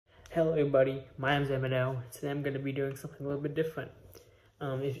Hello everybody, my name's Eminem. Today I'm going to be doing something a little bit different.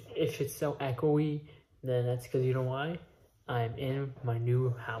 If it's so echoey, then that's because you know why? I'm in my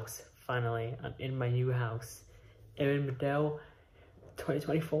new house. Finally, I'm in my new house. Evan Bedell,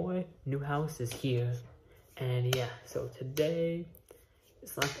 2024, new house is here. And yeah, so today,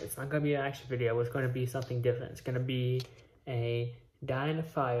 it's not going to be an action video. It's going to be something different. It's going to be a Die in a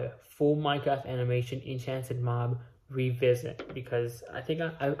Fire full Minecraft animation EnchantedMob revisit, because I think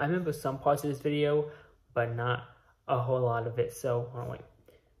I remember some parts of this video, but not a whole lot of it. So, oh wait,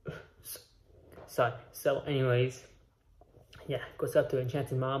 sorry. So, anyways, yeah, go sub to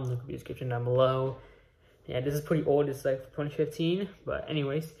EnchantedMob. Look at the description down below. Yeah, this is pretty old. It's like 2015, but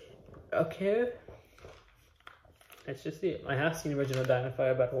anyways, okay. Let's just see it. I have seen the original Die in a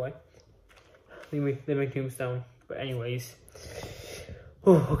Fire, by the way. Living Tombstone. But anyways,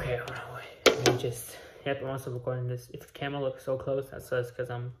 okay, hold on, wait. Let me just. Yep, I'm also recording this. If the camera looks so close, that's because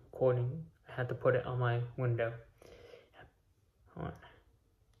I'm recording. I had to put it on my window. Yep. Hold on.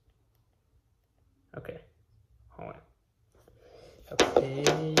 Okay. Hold on.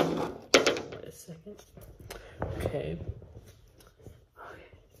 Okay. Wait a second. Okay.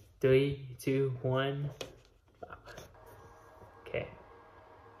 3, 2, 1. Okay.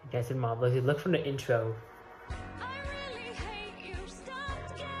 EnchantedMob. Look from the intro.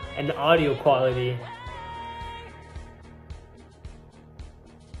 And the audio quality.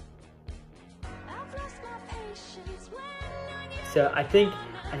 So I think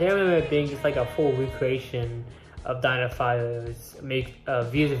I remember it being just like a full recreation of Die in a Fire's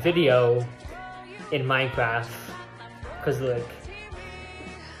views video in Minecraft. Cause look,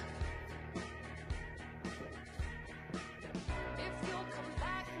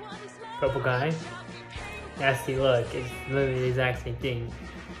 purple guy. Nasty look. It's literally the exact same thing.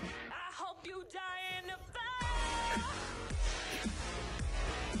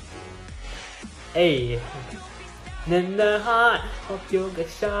 Hey. In the heart, hope you'll get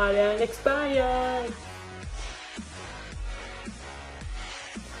shot and expire.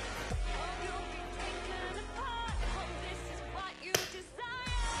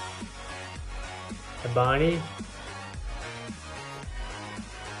 The Bonnie.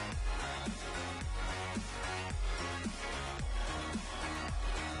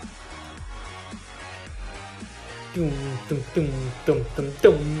 Dum dum dum dum dum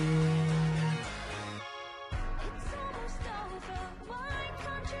dum.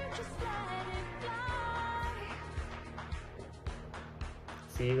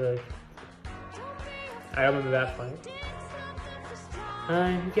 See, like, I remember that point.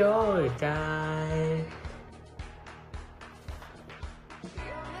 I'm your guy.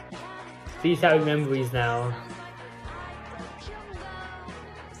 These have memories now.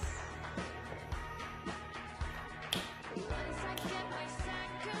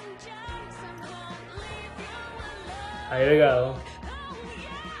 Here we go.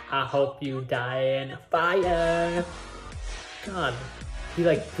 I hope you die in a fire. God. He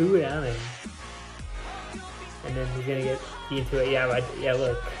like threw it at him. And then he's gonna get into it. Yeah, right. Yeah,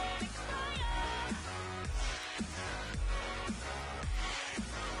 look.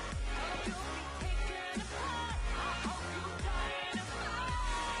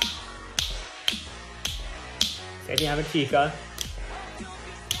 Setting have a Chica.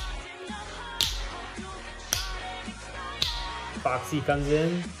 Foxy comes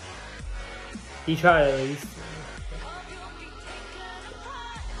in. He tried at least.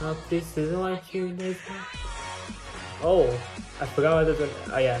 Oh, this is what you did. Oh, I forgot what this was.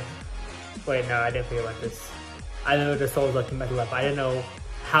 Oh yeah. Wait, no, I didn't forget about this. I didn't know the souls came back to life. I didn't know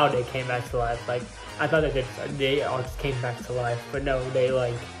how they came back to life. Like, I thought they all just came back to life, but no,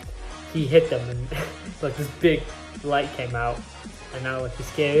 he hit them and like this big light came out, and now like he's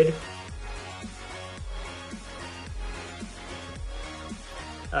scared.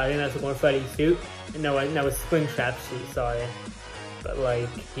 I think that's one fighting suit. No, it's Springtrap suit. Sorry. But like,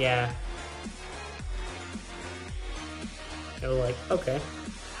 yeah. They were like, okay.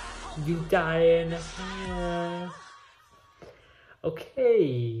 You die in a fire.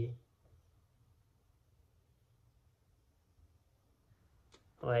 Okay.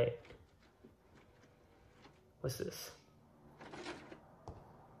 Wait. What's this?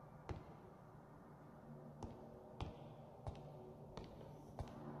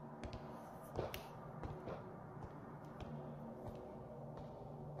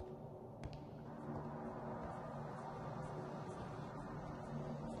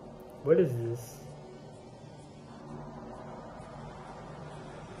 What is this?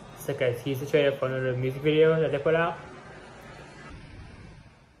 It's like a teaser trailer for another music video that they put out.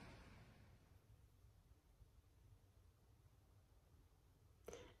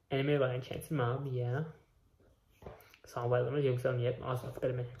 Animated by EnchantedMob, yeah. Song by Lemon Tombstone, yep. Also, I forgot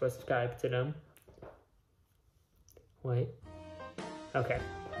to go subscribe to them. Wait. Okay.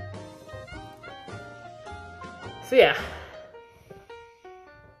 So, yeah.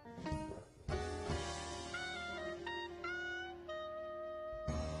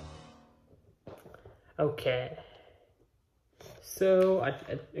 Okay. So,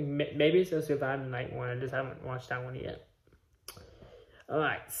 maybe it's a Survive the Night one. I just haven't watched that one yet.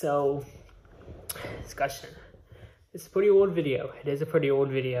 Alright, so, discussion. It's a pretty old video. It is a pretty old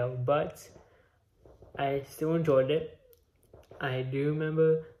video, but I still enjoyed it. I do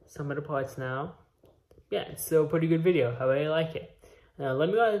remember some of the parts now. Yeah, it's still a pretty good video. I really like it. Now, let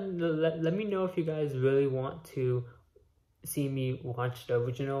me know if you guys really want to see me watch the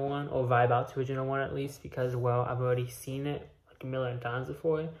original one, or vibe out to the original one at least, because, well, I've already seen it like a million times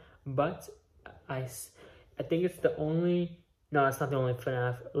before. But I think it's the only... No, it's not the only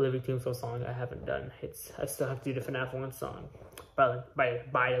FNAF Living Tombstone song I haven't done. I still have to do the FNAF 1 song by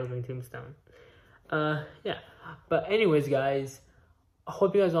Living Tombstone. Yeah. But anyways, guys, I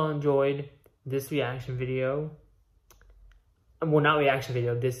hope you guys all enjoyed this reaction video. Well, not reaction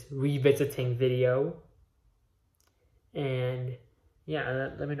video, this revisiting video. And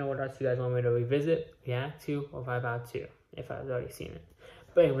yeah, let me know what else you guys want me to revisit, react to, or vibe out to, if I've already seen it.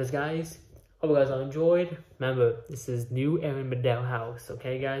 But anyways, guys, hope you guys all enjoyed. Remember, this is new Aaron Medell house,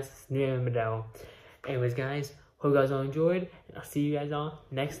 okay, guys? This is new Aaron Medell. Anyways, guys, hope you guys all enjoyed, and I'll see you guys all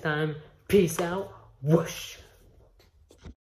next time. Peace out. Whoosh.